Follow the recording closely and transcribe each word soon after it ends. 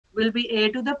will be a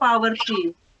to the power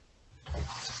 3.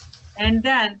 And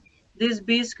then this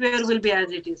b square will be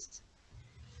as it is.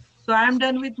 So I am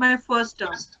done with my first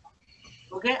term.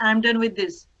 Okay, I am done with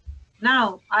this.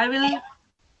 Now I will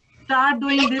start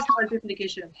doing this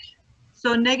multiplication.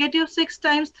 So negative 6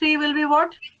 times 3 will be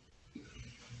what?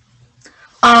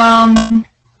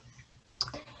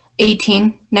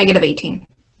 18, negative 18.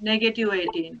 Negative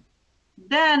 18.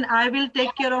 Then I will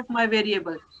take care of my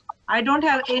variable. I don't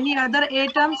have any other a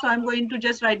term, so I'm going to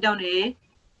just write down a.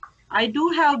 I do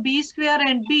have b square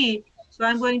and b, so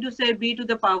I'm going to say b to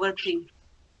the power 3.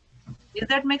 Does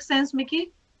that make sense,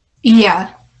 Mickey?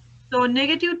 Yeah. So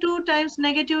negative 2 times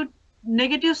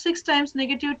negative 6 times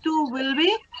negative 2 will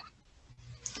be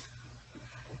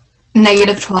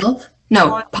Negative 12? No,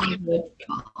 positive. positive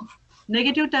 12.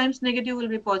 Negative times negative will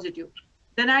be positive.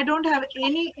 Then I don't have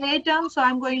any a term, so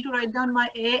I'm going to write down my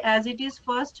a as it is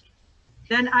first.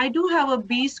 Then I do have a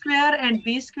b square and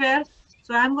b square,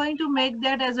 so I'm going to make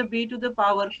that as a b to the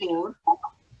power 4.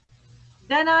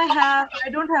 Then I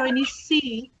don't have any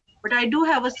c, but I do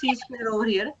have a c square over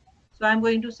here, so I'm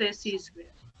going to say c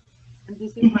square. And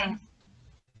this is my Mhm.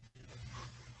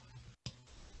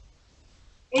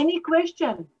 any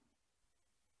question?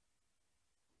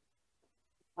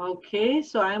 Okay,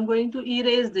 so I'm going to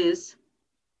erase this.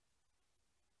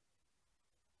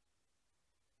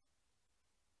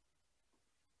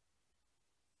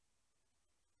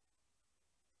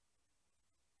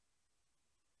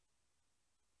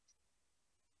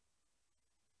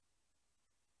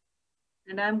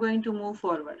 And I'm going to move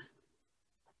forward.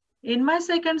 In my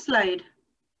second slide,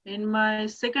 in my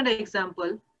second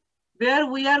example, where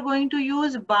we are going to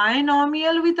use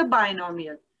binomial with a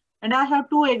binomial. And I have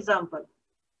two examples.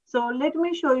 So let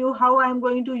me show you how I'm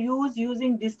going to use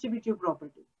using distributive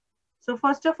property. So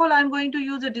first of all, I'm going to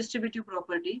use a distributive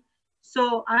property.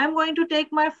 So I'm going to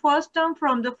take my first term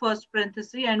from the first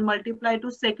parenthesis and multiply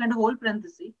to second whole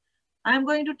parenthesis. I'm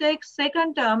going to take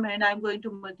second term and I'm going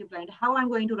to multiply it. How I'm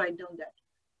going to write down that?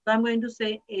 So I'm going to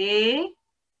say a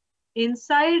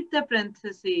inside the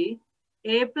parenthesis,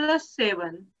 a plus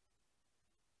 7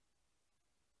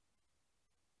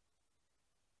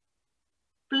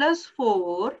 plus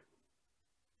 4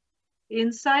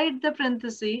 inside the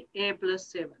parenthesis, a plus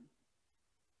 7.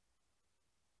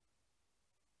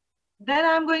 Then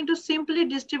I'm going to simply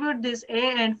distribute this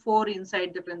a and 4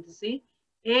 inside the parenthesis.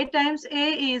 A times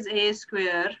a is a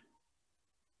square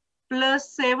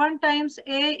plus 7 times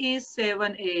a is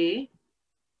 7a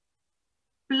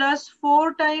plus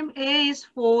 4 times a is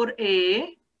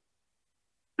 4a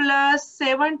plus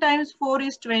 7 times 4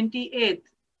 is 28.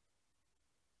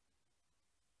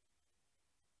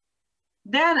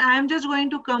 Then I'm just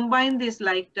going to combine this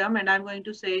like term and I'm going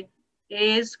to say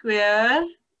a square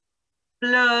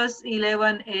plus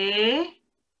 11a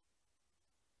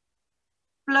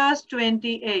plus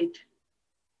 28.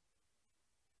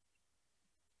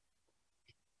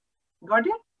 Got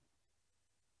it?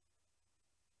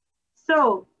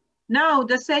 So now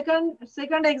the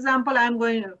second example I'm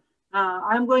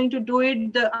going to do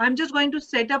it. I'm just going to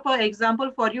set up an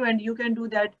example for you and you can do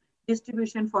that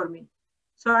distribution for me.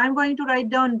 So I'm going to write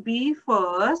down b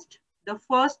first, the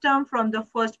first term from the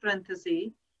first parenthesis.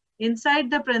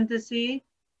 Inside the parenthesis,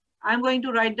 I'm going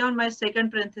to write down my second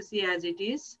parenthesis as it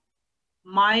is,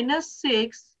 minus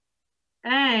 6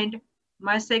 and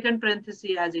my second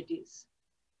parenthesis as it is.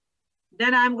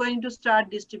 Then I'm going to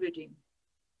start distributing.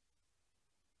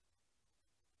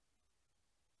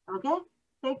 Okay,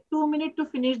 take 2 minutes to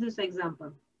finish this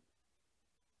example.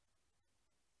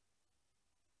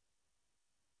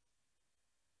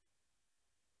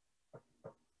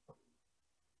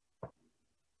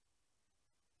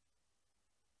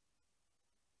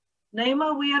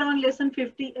 Naima, we are on lesson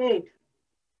 58,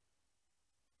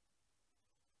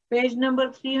 page number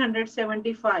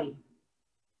 375.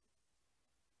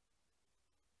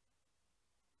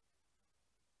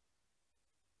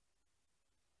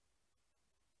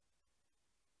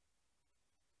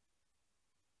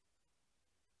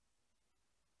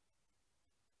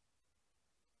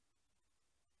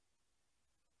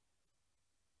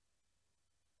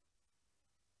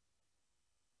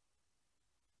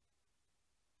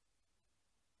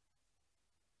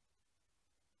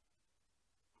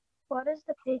 What is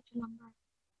the page number?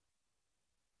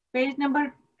 Page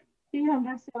number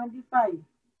 375.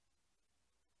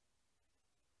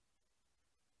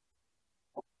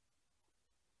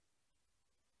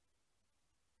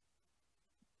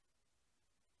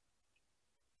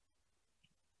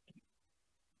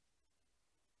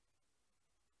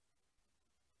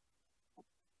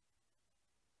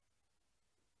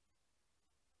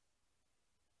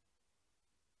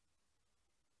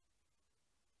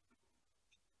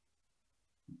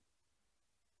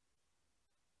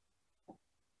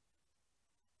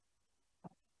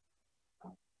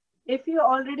 If you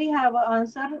already have an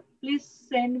answer, please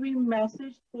send me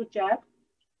message to chat.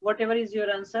 Whatever is your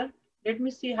answer. Let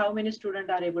me see how many students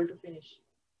are able to finish.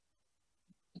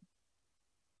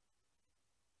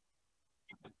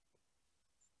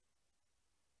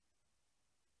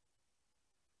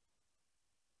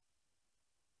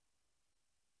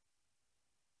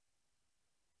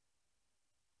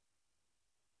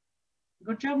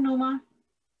 Good job, Numa.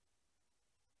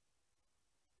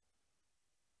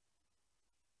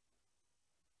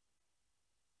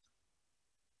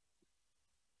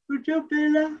 Good job,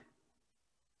 Bella.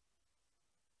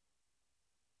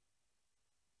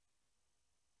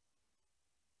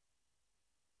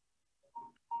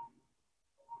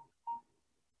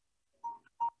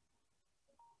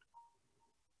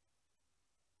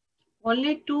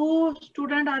 Only 2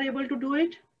 students are able to do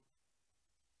it.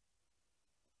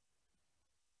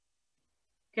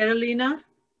 Carolina,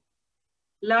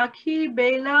 Lucky,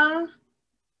 Bella,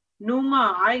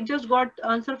 Numa. I just got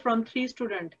answer from 3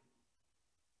 students.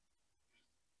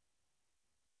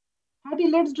 Hattie,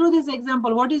 let's do this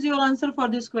example. What is your answer for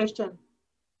this question?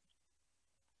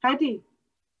 Hattie,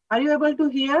 are you able to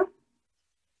hear?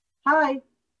 Hi.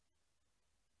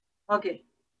 Okay.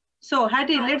 So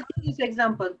Hattie, let's do this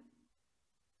example.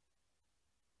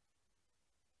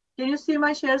 Can you see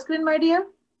my share screen, my dear?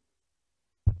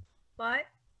 What?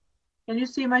 Can you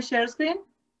see my share screen?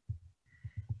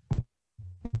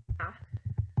 Yeah.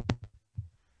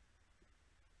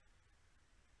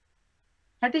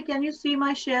 Hattie, can you see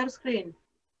my share screen?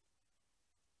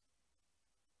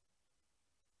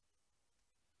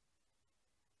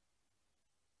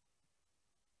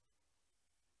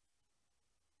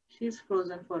 She's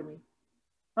frozen for me.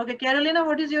 Okay, Carolina,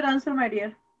 what is your answer, my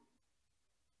dear?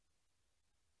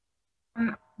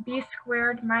 B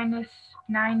squared minus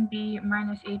 9b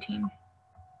minus 18.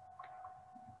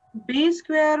 B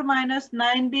square minus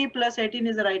 9b plus 18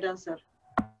 is the right answer.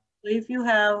 So if you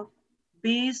have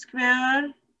B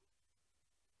square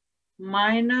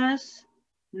minus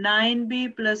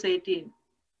 9b plus 18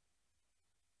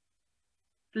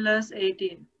 plus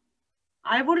 18.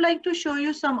 I would like to show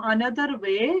you some another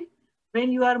way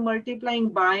when you are multiplying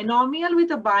binomial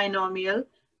with a binomial.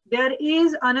 There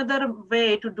is another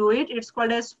way to do it. It's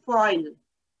called as FOIL.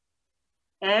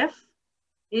 F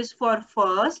is for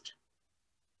first,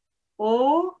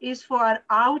 O is for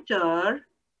outer,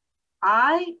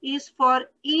 I is for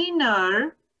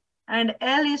inner, and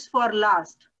L is for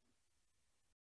last.